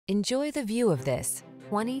Enjoy the view of this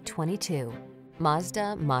 2022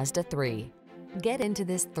 Mazda 3. Get into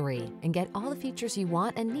this 3 and get all the features you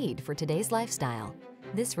want and need for today's lifestyle.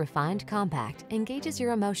 This refined compact engages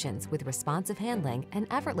your emotions with responsive handling and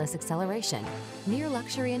effortless acceleration, near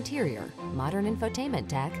luxury interior, modern infotainment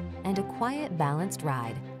tech, and a quiet, balanced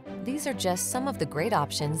ride. These are just some of the great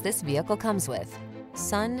options this vehicle comes with: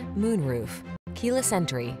 sun, moonroof, keyless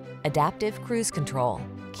entry, adaptive cruise control,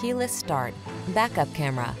 keyless start, backup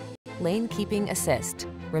camera, lane keeping assist,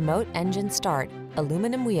 remote engine start,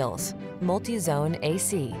 aluminum wheels, multi-zone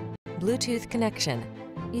AC, Bluetooth connection.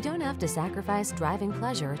 You don't have to sacrifice driving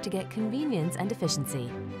pleasure to get convenience and efficiency.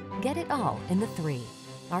 Get it all in the 3.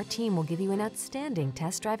 Our team will give you an outstanding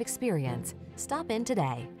test drive experience. Stop in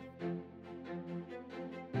today.